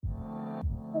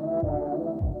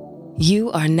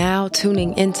You are now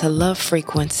tuning into Love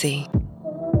Frequency,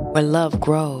 where love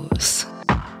grows.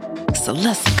 So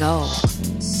let's go.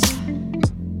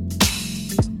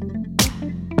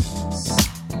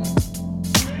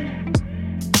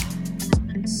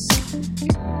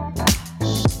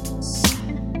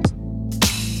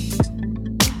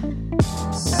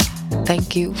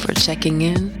 Thank you for checking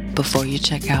in before you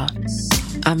check out.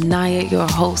 I'm Naya, your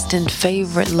host and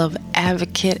favorite love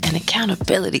advocate and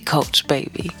accountability coach,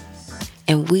 baby.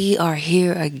 And we are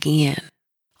here again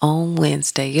on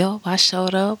Wednesday. Yo, I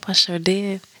showed up. I sure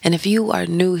did. And if you are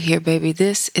new here, baby,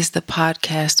 this is the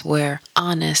podcast where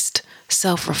honest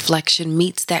self-reflection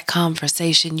meets that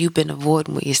conversation you've been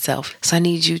avoiding with yourself. So I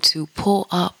need you to pull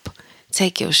up,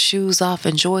 take your shoes off,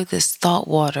 enjoy this thought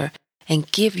water, and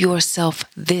give yourself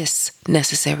this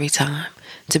necessary time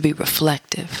to be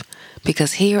reflective.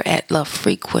 Because here at Love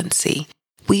Frequency,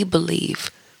 we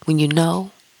believe when you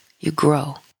know, you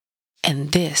grow.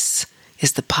 And this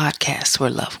is the podcast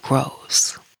where love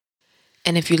grows.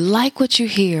 And if you like what you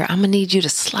hear, I'm going to need you to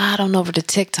slide on over to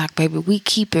TikTok, baby. We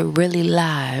keep it really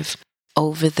live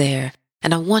over there.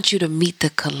 And I want you to meet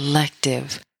the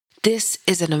collective. This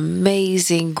is an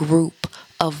amazing group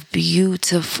of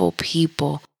beautiful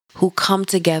people who come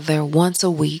together once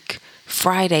a week,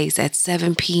 Fridays at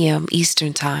 7 p.m.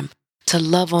 Eastern Time, to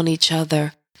love on each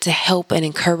other, to help and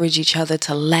encourage each other,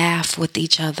 to laugh with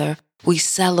each other. We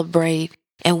celebrate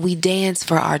and we dance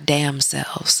for our damn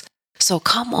selves. So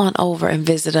come on over and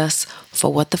visit us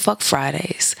for What the Fuck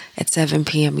Fridays at 7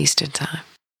 p.m. Eastern Time.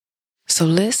 So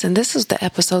listen, this is the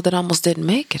episode that almost didn't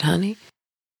make it, honey.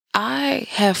 I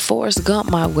have Forrest Gump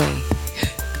my way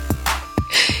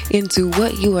into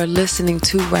what you are listening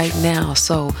to right now.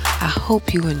 So I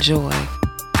hope you enjoy.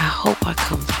 I hope I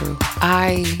come through.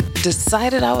 I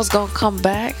decided I was going to come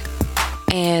back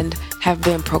and have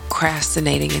been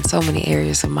procrastinating in so many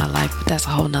areas of my life, but that's a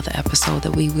whole nother episode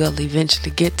that we will eventually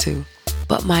get to.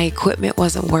 But my equipment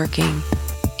wasn't working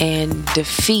and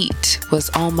defeat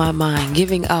was on my mind.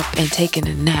 Giving up and taking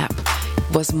a nap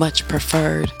was much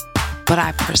preferred, but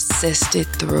I persisted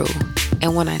through.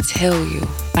 And when I tell you,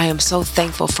 I am so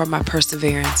thankful for my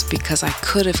perseverance because I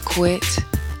could have quit.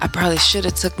 I probably should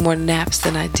have took more naps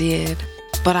than I did,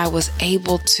 but I was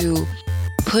able to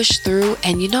push through.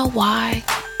 And you know why?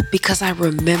 Because I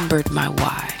remembered my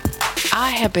why.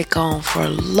 I have been gone for a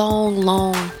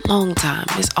long time.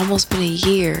 It's almost been a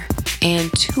year.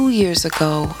 And 2 years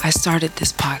ago, I started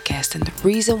this podcast. And the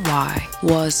reason why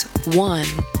was, one,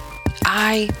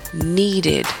 I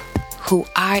needed who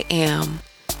I am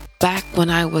back when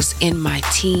I was in my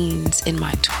teens, in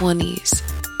my 20s.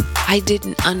 I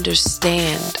didn't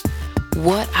understand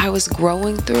what I was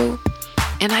growing through.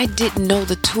 And I didn't know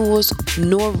the tools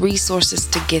nor resources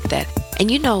to get that. And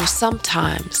you know,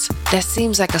 sometimes that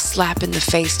seems like a slap in the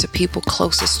face to people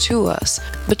closest to us.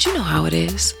 But you know how it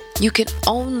is. You can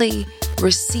only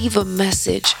receive a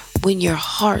message when your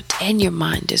heart and your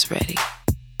mind is ready.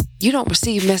 You don't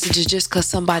receive messages just because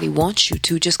somebody wants you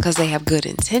to, just because they have good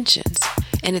intentions.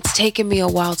 And it's taken me a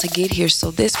while to get here. So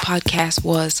this podcast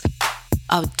was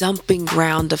a dumping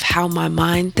ground of how my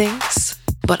mind thinks,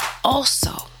 but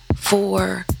also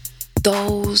for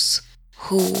those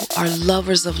who are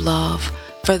lovers of love,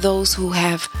 for those who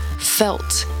have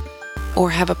felt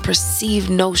or have a perceived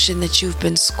notion that you've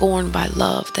been scorned by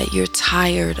love, that you're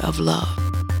tired of love,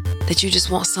 that you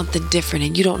just want something different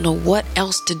and you don't know what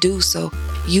else to do. So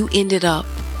you ended up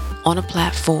on a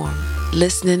platform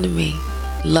listening to me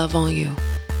love on you.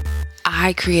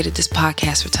 I created this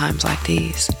podcast for times like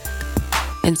these.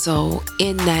 And so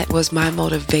in that was my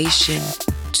motivation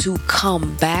to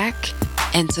come back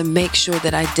and to make sure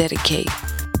that I dedicate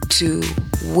to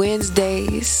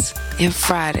Wednesdays and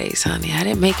Fridays, honey. I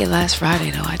didn't make it last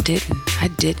Friday, though. I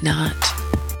did not.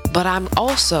 But I'm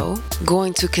also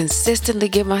going to consistently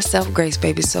give myself grace,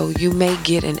 baby. So you may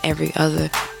get in every other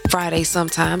Friday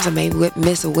sometimes. I may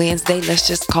miss a Wednesday. Let's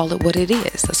just call it what it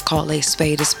is. Let's call a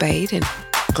spade. And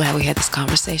glad we had this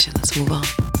conversation. Let's move on.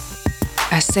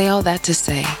 I say all that to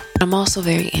say, I'm also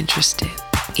very interested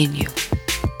in you.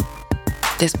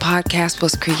 This podcast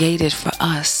was created for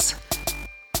us.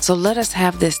 So let us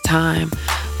have this time.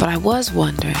 But I was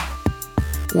wondering,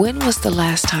 when was the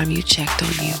last time you checked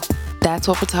on you? That's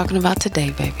what we're talking about today,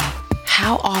 baby.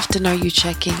 How often are you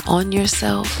checking on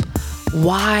yourself?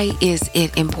 Why is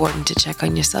it important to check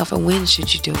on yourself? And when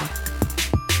should you do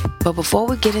it? But before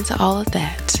we get into all of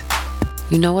that,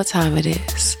 you know what time it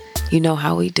is. You know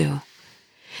how we do.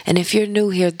 And if you're new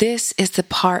here, this is the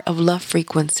part of Love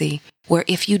Frequency where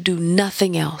if you do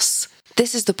nothing else,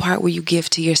 this is the part where you give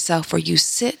to yourself, where you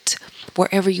sit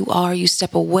wherever you are, you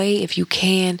step away if you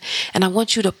can. And I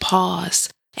want you to pause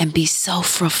and be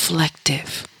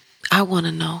self-reflective. I want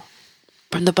to know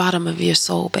from the bottom of your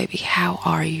soul, baby, how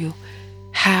are you?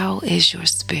 How is your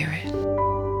spirit?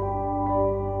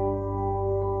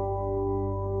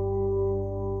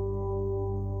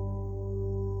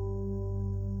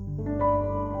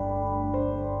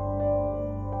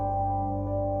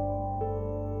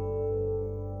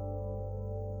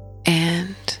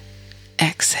 And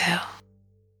exhale.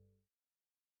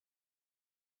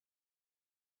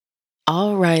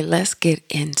 All right, let's get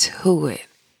into it.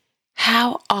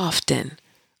 How often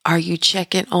are you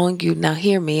checking on you? Now,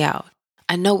 hear me out.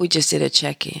 I know we just did a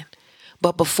check-in,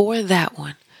 but before that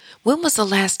one, when was the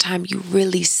last time you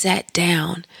really sat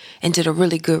down and did a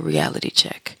really good reality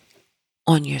check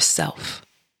on yourself?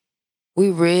 We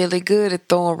really good at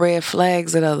throwing red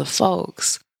flags at other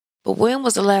folks, but when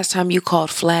was the last time you called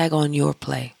flag on your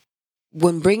play?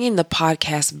 When bringing the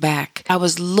podcast back, I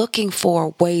was looking for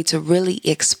a way to really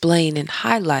explain and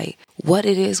highlight what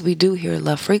it is we do here at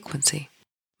Love Frequency.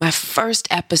 My first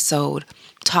episode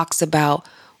talks about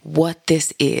what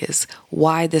this is,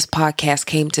 why this podcast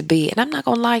came to be. And I'm not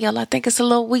going to lie, y'all, I think it's a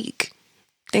little weak.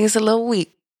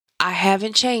 I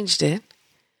haven't changed it,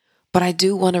 but I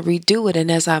do want to redo it. And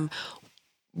as I'm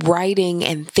writing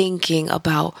and thinking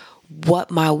about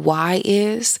what my why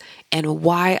is and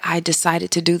why I decided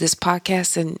to do this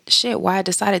podcast and why I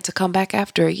decided to come back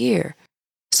after a year.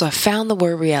 So I found the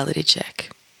word reality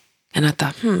check and I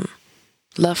thought,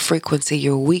 Love Frequency,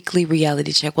 your weekly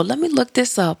reality check. Well, let me look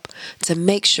this up to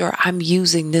make sure I'm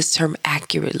using this term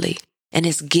accurately and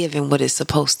it's giving what it's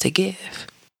supposed to give.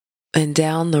 And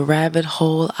down the rabbit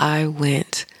hole I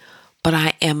went, but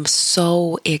I am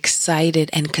so excited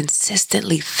and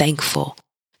consistently thankful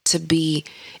to be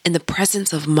in the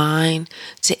presence of mind,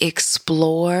 to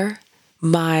explore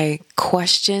my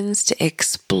questions, to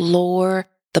explore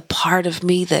the part of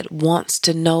me that wants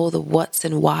to know the what's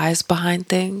and whys behind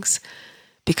things,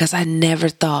 because I never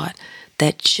thought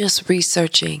that just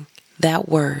researching that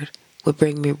word would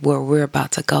bring me where we're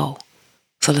about to go.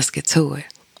 So let's get to it.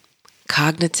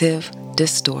 Cognitive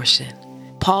distortion.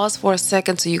 Pause for a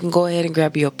second so you can go ahead and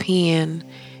grab your pen,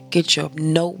 get your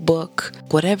notebook,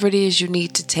 whatever it is you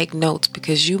need to take notes,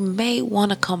 because you may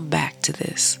want to come back to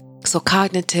this. So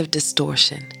cognitive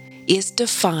distortion is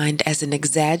defined as an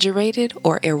exaggerated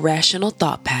or irrational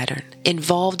thought pattern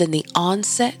involved in the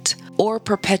onset or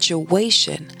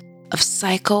perpetuation of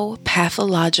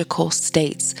psychopathological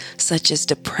states such as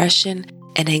depression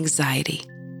and anxiety.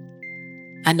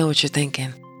 I know what you're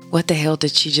thinking. What the hell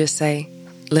did she just say?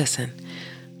 Listen,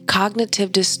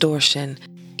 cognitive distortion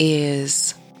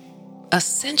is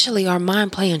essentially our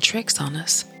mind playing tricks on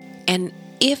us. And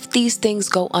if these things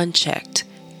go unchecked,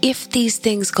 if these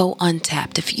things go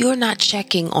untapped, if you're not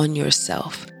checking on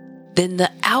yourself, then the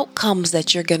outcomes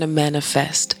that you're going to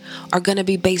manifest are going to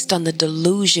be based on the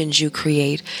delusions you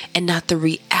create and not the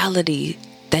reality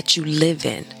that you live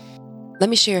in. Let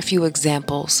me share a few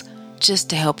examples just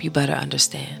to help you better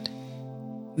understand.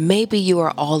 Maybe you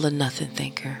are all or nothing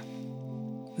thinker.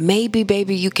 Maybe,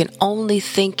 baby, you can only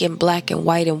think in black and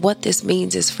white, and what this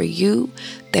means is for you,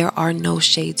 there are no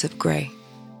shades of gray.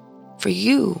 For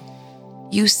you,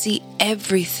 you see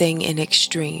everything in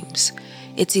extremes.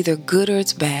 It's either good or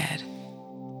it's bad.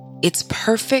 It's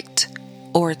perfect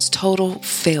or it's total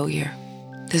failure.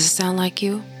 Does it sound like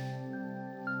you?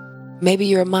 Maybe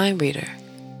you're a mind reader.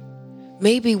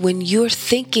 Maybe when you're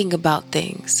thinking about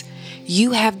things,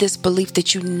 you have this belief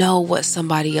that you know what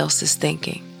somebody else is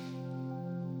thinking.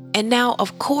 And now,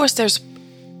 of course, there's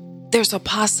a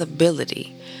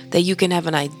possibility that you can have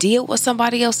an idea what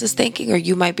somebody else is thinking, or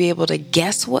you might be able to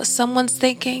guess what someone's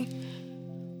thinking.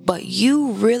 But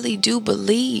you really do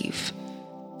believe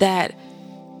that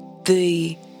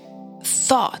the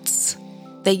thoughts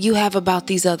that you have about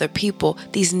these other people,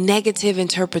 these negative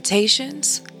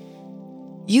interpretations,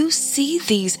 you see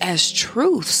these as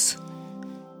truths.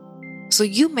 So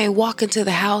you may walk into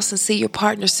the house and see your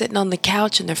partner sitting on the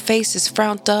couch and their face is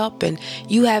frowned up and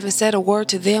you haven't said a word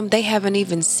to them. They haven't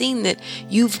even seen that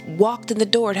you've walked in the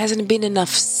door. It hasn't been enough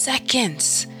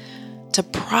seconds to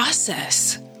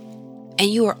process. And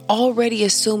you are already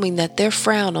assuming that their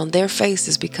frown on their face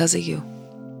is because of you.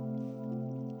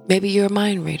 Maybe you're a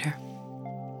mind reader.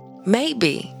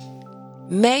 Maybe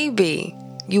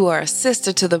you are a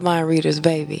sister to the mind readers,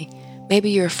 baby. Maybe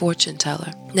you're a fortune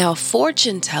teller. Now, a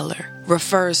fortune teller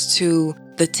refers to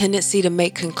the tendency to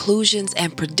make conclusions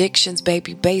and predictions,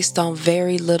 baby, based on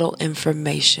very little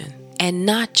information. And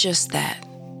not just that.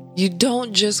 You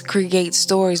don't just create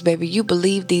stories, baby. You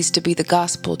believe these to be the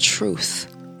gospel truth.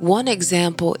 One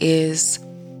example is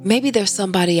Maybe there's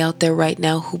somebody out there right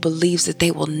now who believes that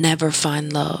they will never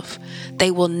find love.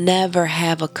 They will never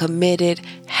have a committed,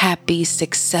 happy,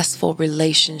 successful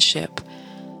relationship,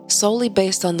 solely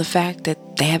based on the fact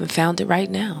that they haven't found it right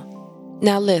now.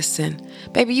 Now listen,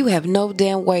 baby, you have no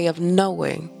damn way of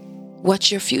knowing what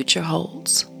your future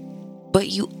holds, but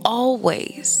you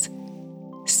always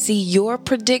see your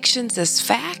predictions as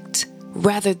fact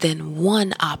rather than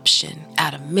one option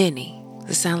out of many.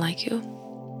 Does it sound like you?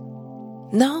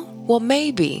 No? Well,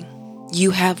 maybe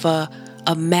you have a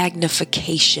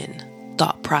magnification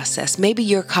thought process. Maybe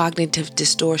your cognitive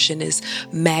distortion is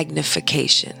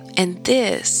magnification. And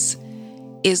this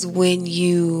is when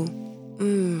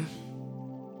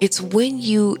it's when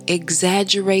you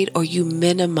exaggerate or you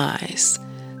minimize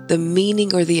the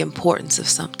meaning or the importance of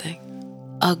something.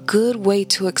 A good way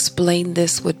to explain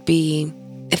this would be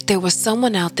if there was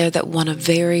someone out there that won a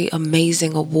very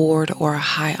amazing award or a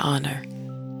high honor.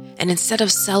 And instead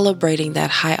of celebrating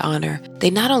that high honor, they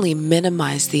not only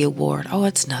minimize the award, oh,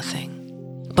 it's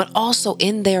nothing, but also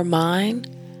in their mind,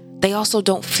 they also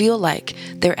don't feel like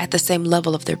they're at the same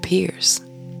level of their peers.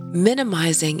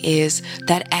 Minimizing is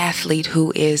that athlete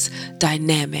who is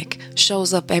dynamic,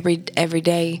 shows up every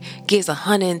day, gives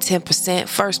 110%,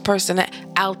 first person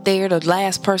out there, the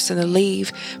last person to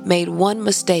leave, made one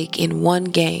mistake in one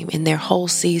game in their whole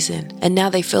season, and now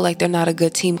they feel like they're not a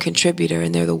good team contributor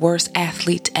and they're the worst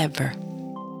athlete ever.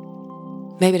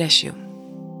 Maybe that's you.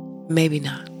 Maybe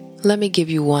not. Let me give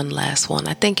you one last one.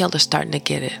 I think y'all are starting to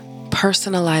get it.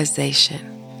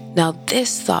 Personalization. Now,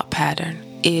 this thought pattern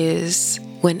is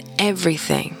when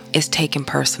everything is taken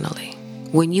personally.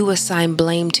 When you assign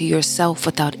blame to yourself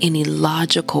without any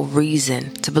logical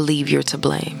reason to believe you're to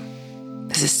blame.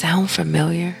 Does it sound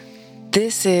familiar?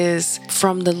 This is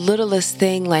from the littlest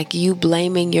thing, like you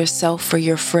blaming yourself for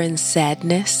your friend's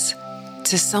sadness,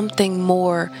 to something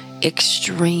more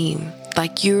extreme,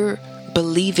 like you're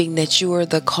believing that you are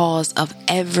the cause of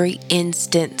every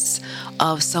instance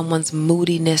of someone's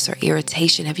moodiness or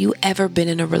irritation. Have you ever been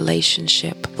in a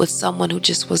relationship with someone who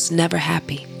just was never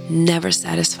happy, never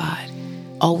satisfied,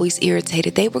 always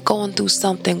irritated? They were going through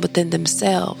something within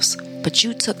themselves, but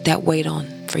you took that weight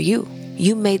on for you.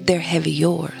 You made their heavy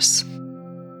yours.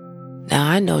 Now,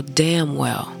 I know damn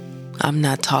well I'm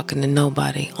not talking to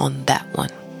nobody on that one.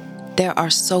 There are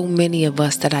so many of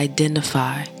us that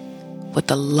identify with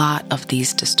a lot of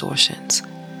these distortions.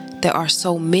 There are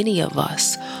so many of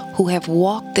us who have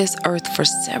walked this earth for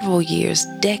several years,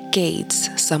 decades,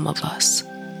 some of us,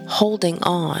 holding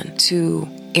on to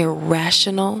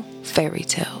irrational fairy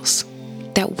tales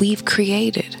that we've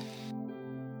created.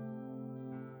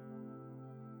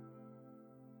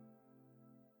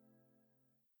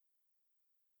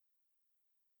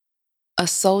 A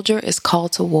soldier is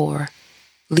called to war,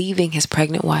 leaving his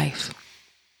pregnant wife.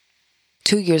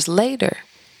 2 years later,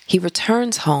 he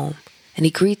returns home and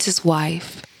he greets his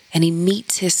wife and he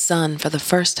meets his son for the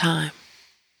first time.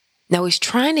 Now he's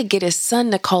trying to get his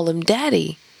son to call him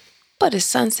daddy, but his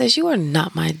son says, "You are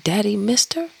not my daddy,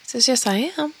 mister." He says, "Yes,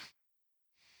 I am."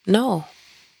 "No,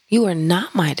 you are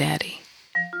not my daddy.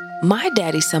 My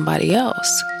daddy's somebody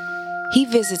else. He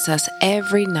visits us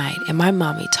every night and my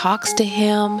mommy talks to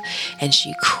him and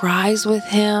she cries with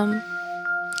him.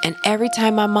 And every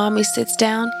time my mommy sits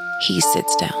down, he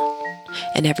sits down.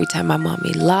 And every time my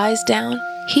mommy lies down,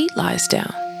 he lies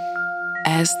down."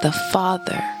 As the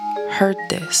father heard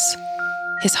this,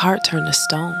 his heart turned to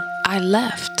stone. "I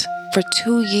left for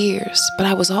 2 years, but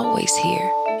I was always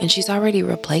here, and she's already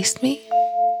replaced me?"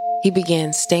 He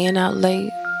began staying out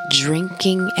late,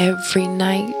 drinking every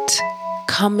night,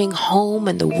 coming home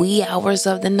in the wee hours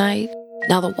of the night.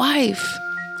 Now the wife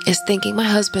is thinking, my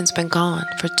husband's been gone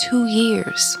for 2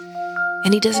 years,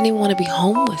 and he doesn't even want to be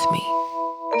home with me.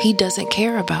 He doesn't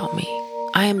care about me.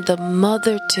 I am the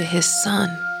mother to his son,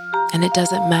 and it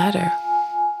doesn't matter.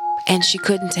 And she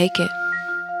couldn't take it.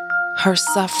 Her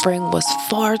suffering was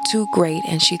far too great,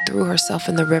 and she threw herself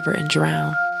in the river and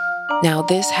drowned. Now,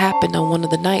 this happened on one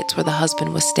of the nights where the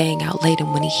husband was staying out late,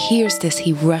 and when he hears this,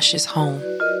 he rushes home.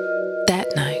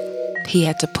 That night, he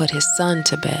had to put his son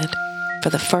to bed for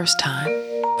the first time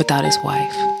without his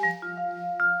wife.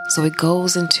 So he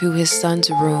goes into his son's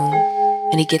room,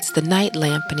 and he gets the night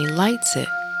lamp and he lights it.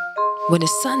 When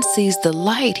his son sees the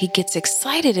light, he gets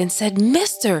excited and said,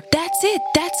 "Mister, that's it.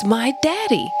 That's my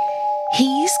daddy.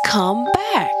 He's come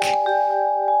back."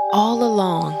 All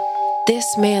along,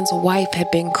 this man's wife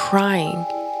had been crying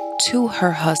to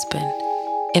her husband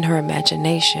in her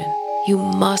imagination, "You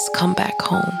must come back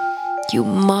home. You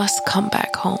must come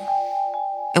back home."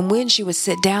 And when she would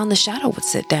sit down, the shadow would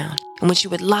sit down. And when she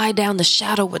would lie down, the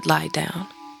shadow would lie down.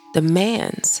 The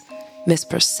man's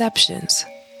misperceptions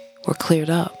were cleared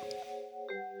up.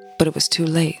 But it was too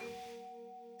late.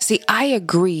 See, I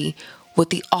agree with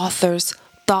the author's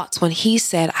thoughts when he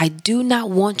said, I do not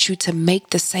want you to make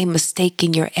the same mistake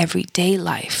in your everyday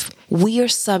life. We are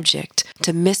subject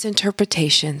to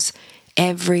misinterpretations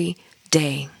every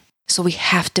day. So we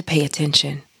have to pay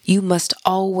attention. You must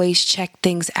always check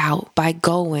things out by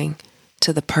going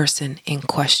to the person in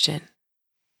question.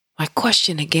 My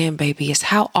question again, baby, is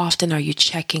how often are you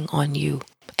checking on you?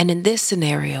 And in this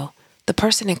scenario, the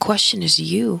person in question is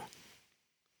you.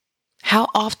 How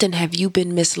often have you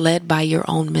been misled by your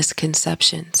own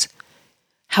misconceptions?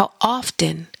 How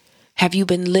often have you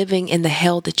been living in the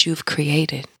hell that you've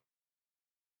created?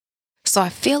 So I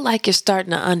feel like you're starting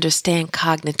to understand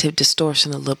cognitive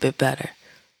distortion a little bit better.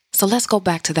 So let's go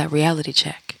back to that reality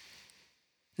check.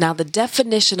 Now, the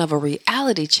definition of a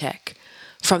reality check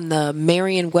from the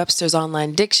Merriam-Webster's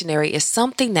Online Dictionary is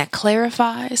something that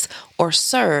clarifies or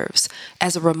serves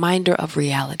as a reminder of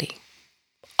reality,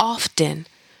 often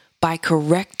by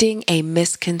correcting a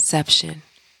misconception.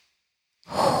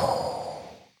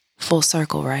 Full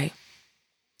circle, right?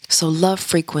 So love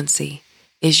frequency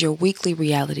is your weekly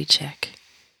reality check.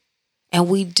 And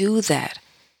we do that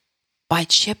by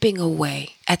chipping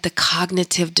away at the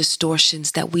cognitive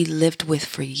distortions that we lived with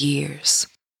for years.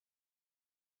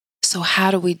 So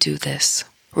how do we do this?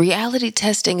 Reality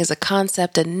testing is a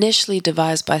concept initially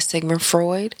devised by Sigmund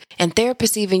Freud, and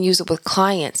therapists even use it with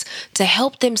clients to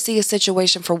help them see a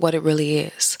situation for what it really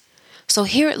is. So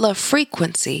here at Love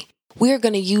Frequency, we are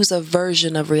going to use a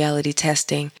version of reality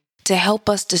testing to help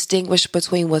us distinguish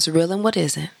between what's real and what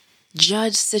isn't,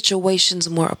 judge situations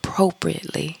more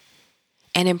appropriately,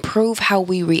 and improve how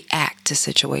we react to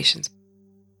situations.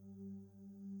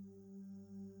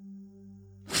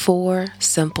 4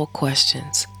 simple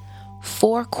questions.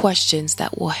 4 questions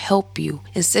that will help you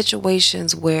in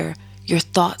situations where your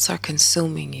thoughts are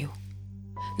consuming you.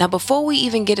 Now, before we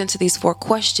even get into these 4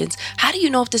 questions, how do you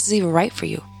know if this is even right for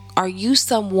you? Are you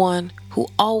someone who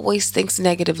always thinks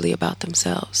negatively about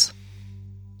themselves?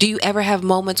 Do you ever have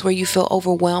moments where you feel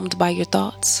overwhelmed by your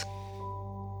thoughts?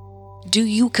 Do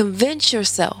you convince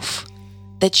yourself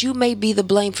that you may be the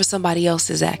blame for somebody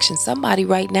else's actions? Somebody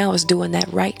right now is doing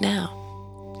that right now.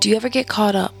 Do you ever get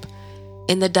caught up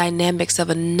in the dynamics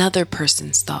of another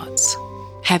person's thoughts?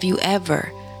 Have you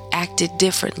ever acted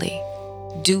differently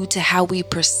due to how we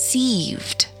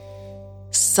perceived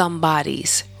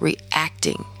somebody's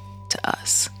reacting to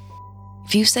us?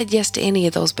 If you said yes to any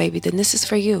of those, baby, then this is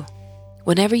for you.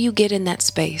 Whenever you get in that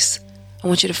space, I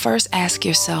want you to first ask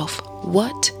yourself,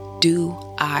 what do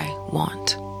I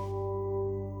want?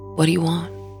 What do you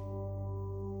want?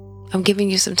 I'm giving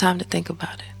you some time to think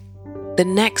about it. The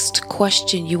next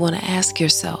question you want to ask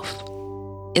yourself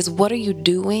is, what are you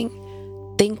doing,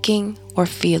 thinking, or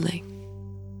feeling?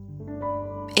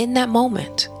 In that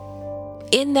moment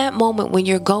when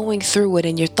you're going through it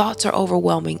and your thoughts are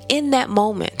overwhelming, in that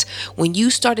moment when you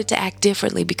started to act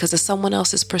differently because of someone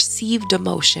else's perceived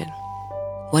emotion,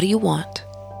 what do you want?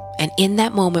 And in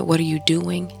that moment, what are you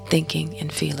doing, thinking,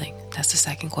 and feeling? That's the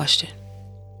second question.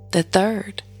 The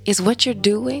third is, what you're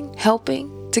doing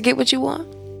helping to get what you want?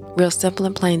 Real simple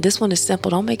and plain. This one is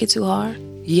simple. Don't make it too hard.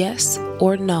 Yes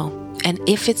or no. And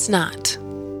if it's not,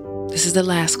 this is the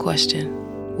last question.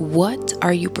 What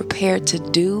are you prepared to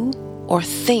do or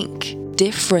think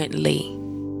differently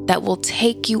that will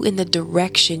take you in the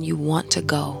direction you want to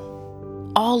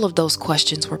go? All of those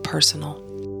questions were personal.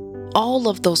 All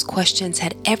of those questions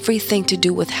had everything to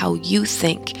do with how you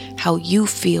think, how you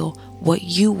feel, what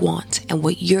you want, and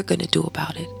what you're going to do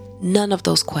about it. None of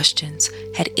those questions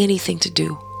had anything to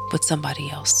do with somebody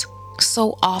else.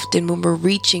 So often when we're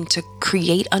reaching to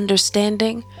create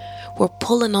understanding, we're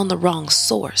pulling on the wrong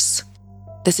source.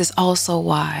 This is also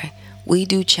why we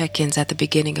do check-ins at the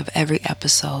beginning of every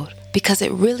episode, because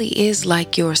it really is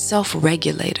like your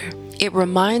self-regulator. It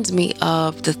reminds me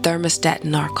of the thermostat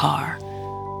in our car.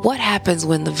 What happens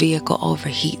when the vehicle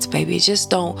overheats, baby? It just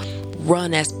don't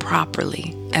run as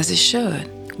properly as it should.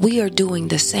 We are doing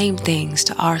the same things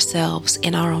to ourselves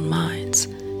in our own minds.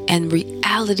 And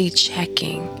reality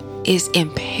checking is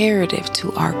imperative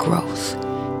to our growth.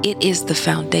 It is the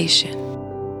foundation.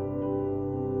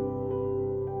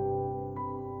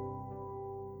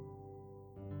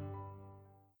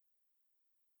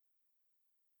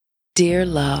 Dear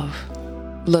love,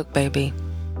 look, baby,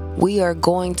 we are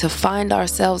going to find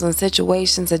ourselves in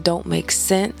situations that don't make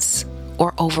sense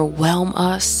or overwhelm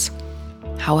us.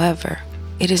 However,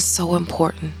 it is so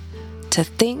important to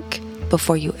think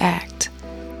before you act,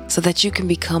 so that you can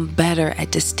become better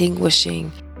at distinguishing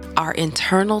our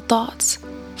internal thoughts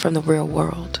from the real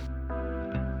world.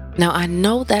 Now, I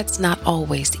know that's not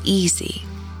always easy,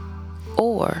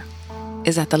 Or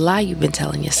is that the lie you've been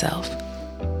telling yourself?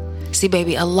 See,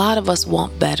 baby, a lot of us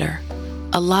want better.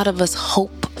 A lot of us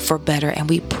hope for better and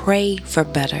we pray for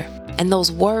better. And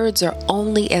those words are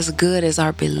only as good as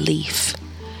our belief.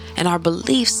 And our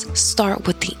beliefs start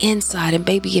with the inside. And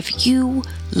baby, if you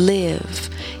live,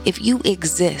 if you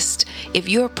exist, if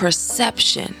your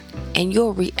perception and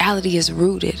your reality is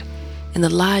rooted in the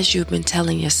lies you've been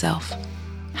telling yourself,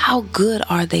 how good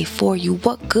are they for you?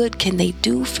 What good can they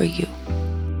do for you?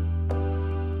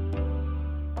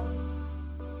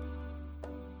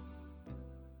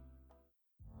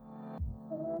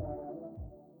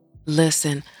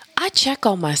 Listen, I check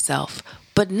on myself,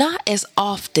 but not as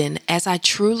often as I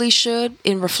truly should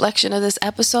in reflection of this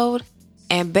episode.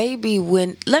 And baby,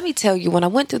 let me tell you, when I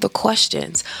went through the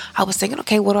questions, I was thinking,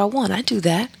 okay, what do I want? I do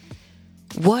that.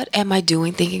 What am I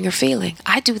doing, thinking, or feeling?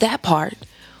 I do that part.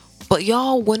 But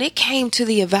y'all, when it came to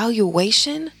the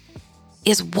evaluation,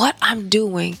 is what I'm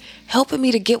doing helping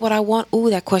me to get what I want? Ooh,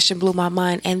 that question blew my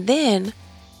mind. And then,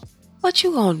 what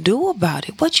you gonna do about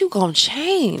it? What you gonna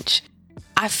change?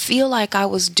 I feel like I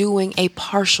was doing a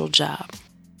partial job.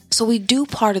 So we do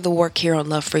part of the work here on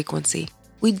Love Frequency.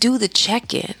 We do the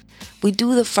check-in. We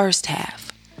do the first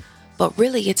half. But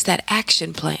really, it's that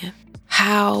action plan.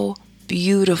 How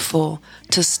beautiful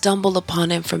to stumble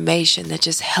upon information that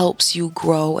just helps you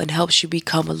grow and helps you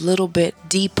become a little bit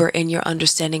deeper in your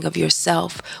understanding of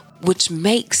yourself, which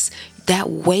makes that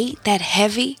weight, that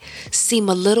heavy, seem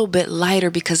a little bit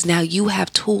lighter because now you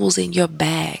have tools in your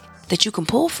bag that you can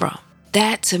pull from.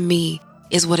 That to me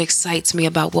is what excites me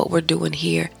about what we're doing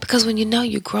here. Because when you know,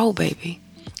 you grow, baby.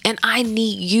 And I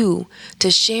need you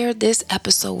to share this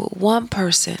episode with one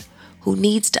person who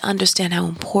needs to understand how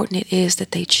important it is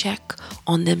that they check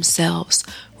on themselves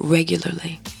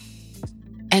regularly.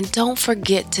 And don't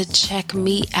forget to check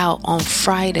me out on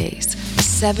Fridays,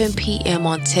 7 p.m.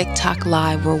 on TikTok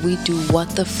Live, where we do What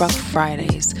the Fuck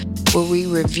Fridays, where we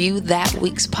review that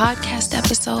week's podcast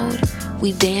episode,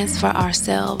 we dance for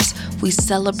ourselves, we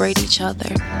celebrate each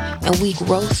other, and we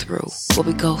grow through what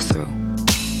we go through.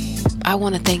 I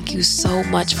want to thank you so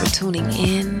much for tuning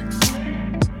in.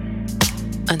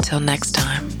 Until next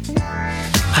time,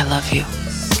 I love you.